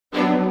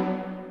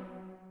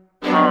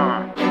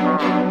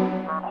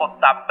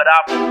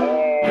J.Bravo.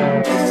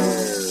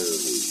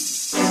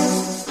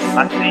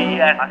 Así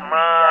es,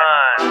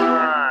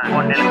 man.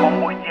 Con el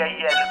combo y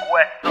el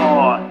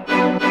Huesos,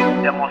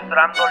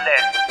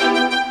 demostrándoles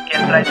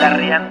quién trae la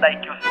rienda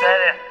y que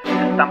ustedes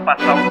están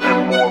pasados de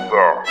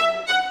moda.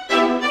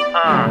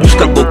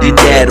 Buscando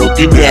dinero,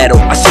 dinero,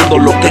 haciendo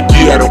lo que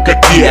quiero.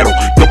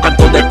 Yo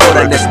canto de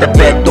cora en este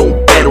pedo,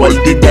 pero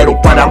el dinero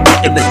para mí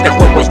en este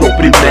juego es lo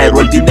primero.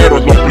 El dinero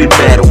es lo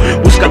primero.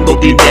 Buscando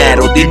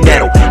dinero,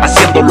 dinero,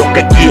 haciendo lo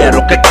que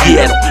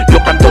quiero.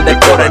 Yo canto de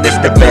cora en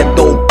este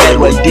pedo,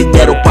 pero el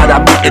dinero para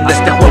mí en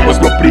este juego es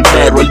lo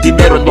primero. El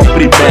dinero es lo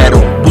primero.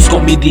 Busco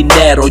mi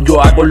dinero,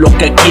 yo hago lo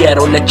que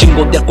quiero. Le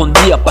chingo día con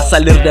día pa'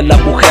 salir del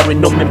agujero y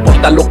no me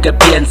importa lo que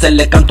piensen.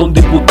 Le canto a un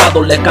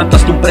diputado, le canto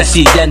hasta un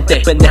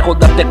presidente. Pendejo,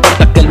 date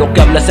cuenta que lo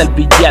que habla es el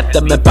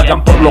billete. Me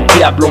pagan por lo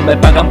que hablo, me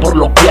pagan por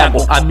lo que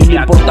hago. A mí me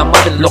importa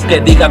madre lo que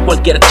diga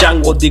cualquier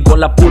chango. Digo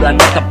la pura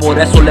neta, por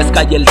eso les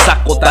cae el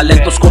saco.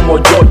 Talentos como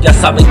yo ya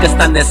saben que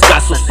están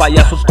escasos.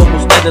 Payasos como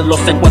ustedes los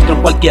encuentro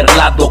en cualquier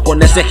lado.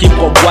 Con ese hip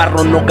hop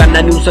guarro no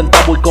gana ni un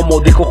centavo. Y como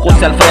dijo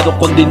José Alfredo,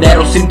 con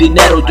dinero, sin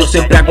dinero, yo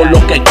siempre hago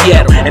lo que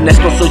quiero. En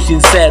esto soy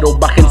sincero,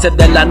 bájense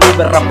de la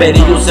nube,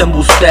 raperillos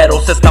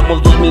embusteros.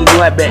 Estamos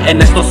 2009,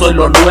 en esto soy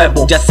lo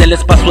nuevo. Ya se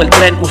les pasó el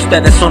tren,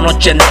 ustedes son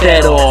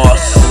ochenteros.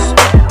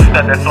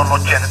 Ustedes son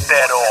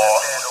ochenteros.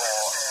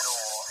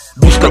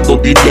 Buscando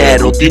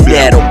dinero,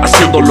 dinero,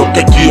 haciendo lo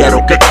que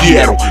quiero.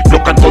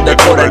 Yo canto de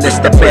cora en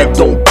este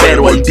pedo,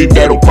 pero el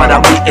dinero para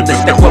mí en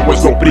este juego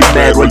es lo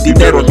primero. El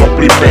dinero es lo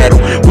primero.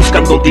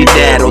 Buscando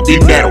dinero,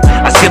 dinero,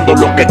 haciendo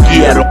lo que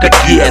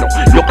quiero.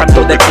 Yo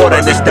canto de cora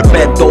en este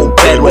pedo,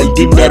 pero el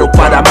dinero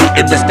para mí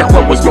en este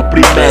juego es lo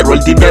primero.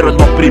 El dinero es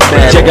lo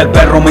primero. Llega el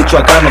perro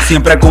michoacano,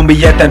 siempre con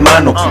billete en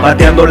mano,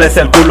 pateándoles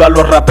el culo a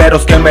los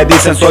raperos que me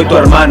dicen soy tu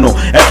hermano.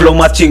 El flow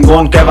más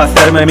chingón que va a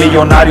hacerme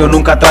millonario.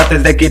 Nunca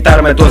trates de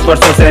quitarme, tu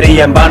esfuerzo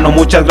sería en vano.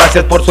 Muchas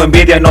gracias por su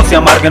envidia y no se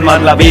amarguen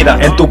más la vida.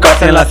 En tu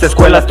casa, en las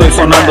escuelas estoy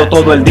sonando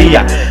todo el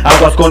día.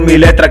 Aguas con mi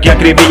letra que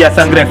acribilla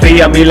sangre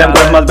fría. Mi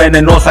lengua es más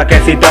venenosa que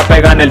si te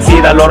pegan el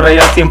sida. Lo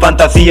real sin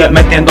fantasías,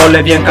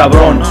 metiéndole bien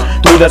cabrón.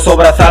 Tú de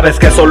sobra sabes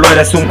que solo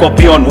eres un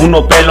copión.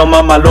 Uno pelo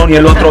mamalón y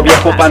el otro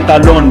viejo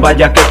pantalón.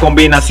 Vaya que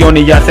combinación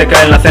y ya se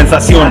cae en la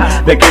sensación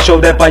de que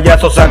show de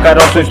payasos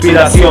sacaron su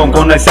inspiración.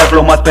 Con ese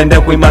flow más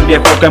pendejo y más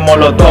viejo que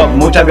Molotov.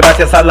 Muchas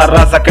gracias a la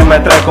raza que me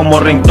trae como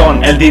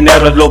ringtone. El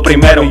dinero es lo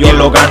primero, yo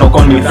lo gano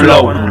con mi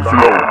flow.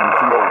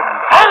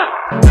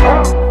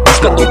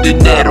 Buscando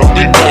dinero,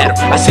 dinero,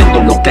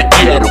 haciendo lo que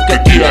quiero.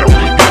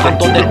 Yo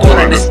canto de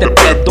cora en este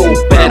pedo,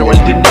 pero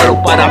el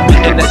dinero para mí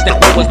en este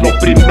juego es lo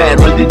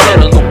primero. El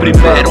dinero es lo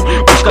primero.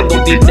 Buscando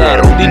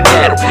dinero,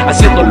 dinero,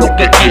 haciendo lo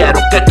que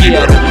quiero.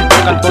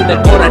 Yo canto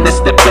de cora en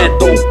este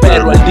pedo,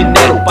 pero el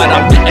dinero para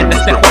mí en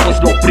este juego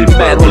es lo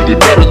primero. El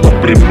dinero es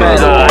lo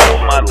primero.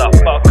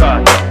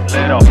 Motherfucker,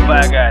 little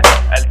faggot,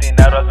 el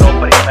dinero es lo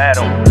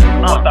primero.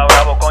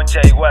 J.Bravo con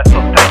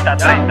Huesos,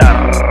 30-30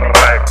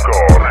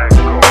 record.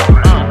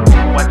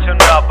 What you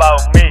know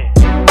about me?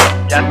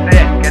 Ya sé.